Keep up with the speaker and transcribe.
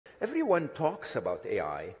Everyone talks about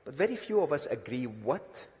AI, but very few of us agree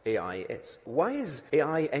what AI is. Why is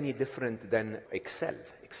AI any different than Excel?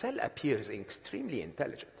 Excel appears extremely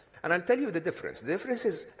intelligent. And I'll tell you the difference. The difference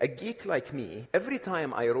is a geek like me, every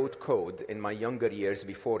time I wrote code in my younger years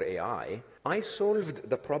before AI, I solved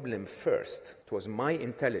the problem first. It was my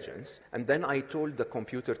intelligence, and then I told the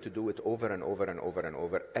computer to do it over and over and over and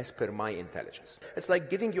over as per my intelligence. It's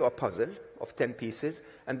like giving you a puzzle of 10 pieces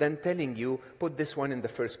and then telling you, put this one in the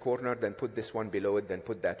first corner, then put this one below it, then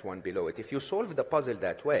put that one below it. If you solve the puzzle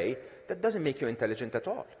that way, that doesn't make you intelligent at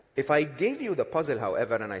all. If I gave you the puzzle,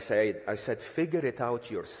 however, and I said, figure it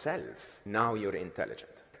out yourself, now you're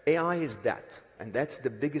intelligent. AI is that, and that's the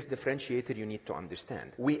biggest differentiator you need to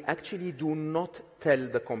understand. We actually do not tell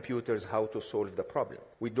the computers how to solve the problem.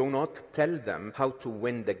 We do not tell them how to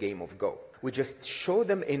win the game of Go. We just show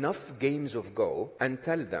them enough games of Go and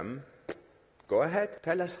tell them, go ahead,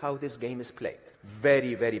 tell us how this game is played.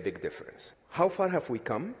 Very, very big difference. How far have we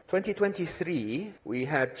come? 2023, we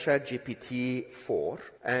had ChatGPT 4,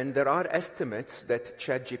 and there are estimates that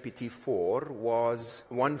ChatGPT 4 was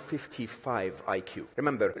 155 IQ.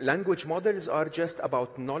 Remember, language models are just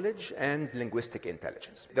about knowledge and linguistic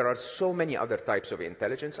intelligence. There are so many other types of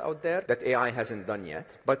intelligence out there that AI hasn't done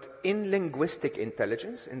yet. But in linguistic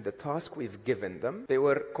intelligence, in the task we've given them, they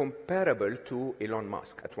were comparable to Elon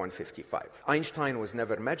Musk at 155. Einstein was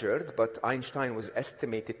never measured, but Einstein was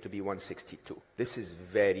estimated to be 162. This is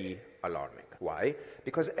very alarming. Why?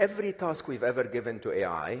 Because every task we've ever given to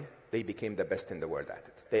AI, they became the best in the world at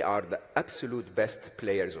it. They are the absolute best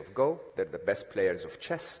players of Go. They're the best players of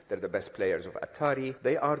chess. They're the best players of Atari.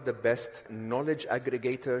 They are the best knowledge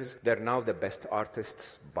aggregators. They're now the best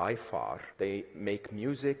artists by far. They make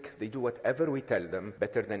music. They do whatever we tell them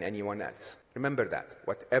better than anyone else. Remember that.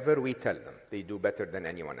 Whatever we tell them, they do better than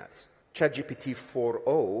anyone else. ChatGPT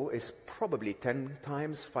 4.0 is probably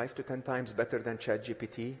 5 to 10 times better than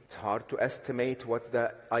ChatGPT. It's hard to estimate what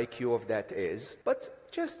the IQ of that is, but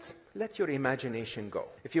just let your imagination go.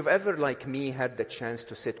 If you've ever, like me, had the chance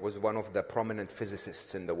to sit with one of the prominent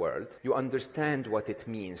physicists in the world, you understand what it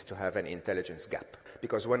means to have an intelligence gap.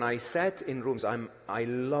 Because when I sat in rooms, I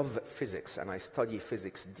love physics and I study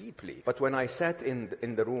physics deeply. But when I sat in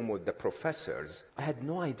the room with the professors, I had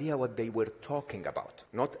no idea what they were talking about,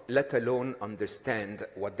 not let alone understand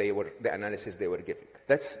what the analysis they were giving.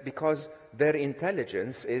 That's because their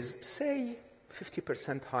intelligence is, say,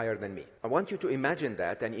 50% higher than me. I want you to imagine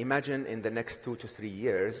that, and imagine in the next 2 to 3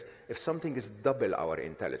 years, if something is double our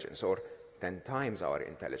intelligence, or 10 times our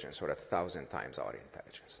intelligence, or 1,000 times our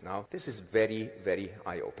intelligence. Now, this is very, very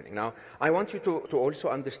eye-opening. Now, I want you to also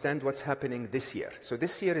understand what's happening this year. So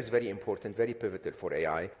this year is very important, very pivotal for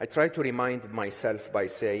AI. I try to remind myself by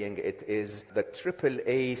saying it is the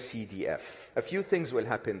AAA CDF. A few things will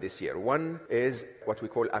happen this year. One is what we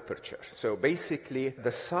call aperture. So basically,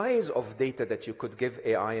 the size of data that you could give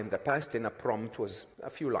AI in the past in a prompt was a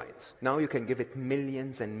few lines. Now you can give it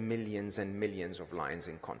millions and millions and millions of lines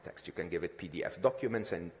in context. You can give it PDF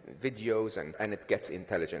documents and videos, and it gets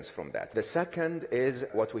intelligence from that. The second is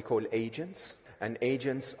what we call agents. And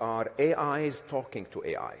agents are AIs talking to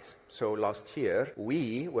AIs. So last year,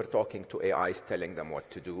 we were talking to AIs, telling them what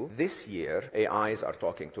to do. This year, AIs are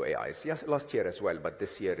talking to AIs. Yes, last year as well, but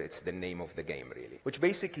this year it's the name of the game, really. Which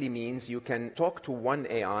basically means you can talk to one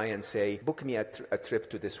AI and say, book me a trip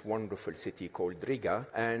to this wonderful city called Riga,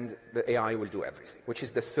 and the AI will do everything. Which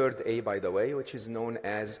is the third A, by the way, which is known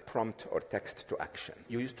as prompt or text to action.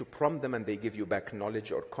 You used to prompt them and they give you back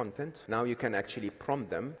knowledge or content. Now you can actually prompt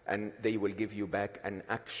them and they will give you back an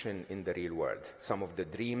action in the real world. Some of the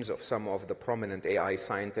dreams of some of the prominent AI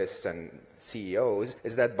scientists and CEOs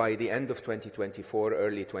is that by the end of 2024,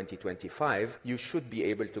 early 2025, you should be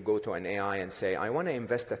able to go to an AI and say, I want to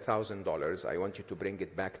invest $1,000. I want you to bring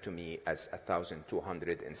it back to me as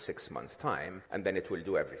 $1,200 in 6 months' time, and then it will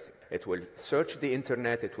do everything. It will search the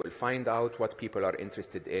internet. It will find out what people are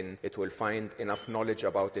interested in. It will find enough knowledge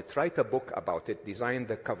about it, write a book about it, design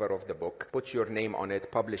the cover of the book, put your name on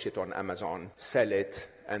it, publish it on Amazon, sell it,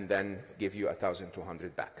 and then give you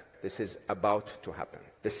 $1,200 back. This is about to happen.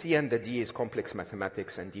 The C and the D is complex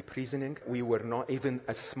mathematics and deep reasoning. We were not even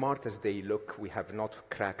as smart as they look. We have not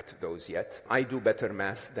cracked those yet. I do better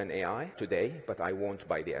math than AI today, but I won't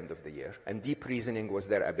by the end of the year. And deep reasoning was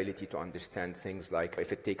their ability to understand things like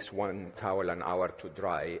if it takes one towel an hour to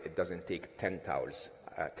dry, it doesn't take 10 towels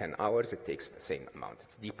 10 hours, it takes the same amount.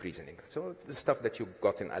 It's deep reasoning. So the stuff that you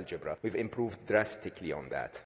got in algebra, we've improved drastically on that.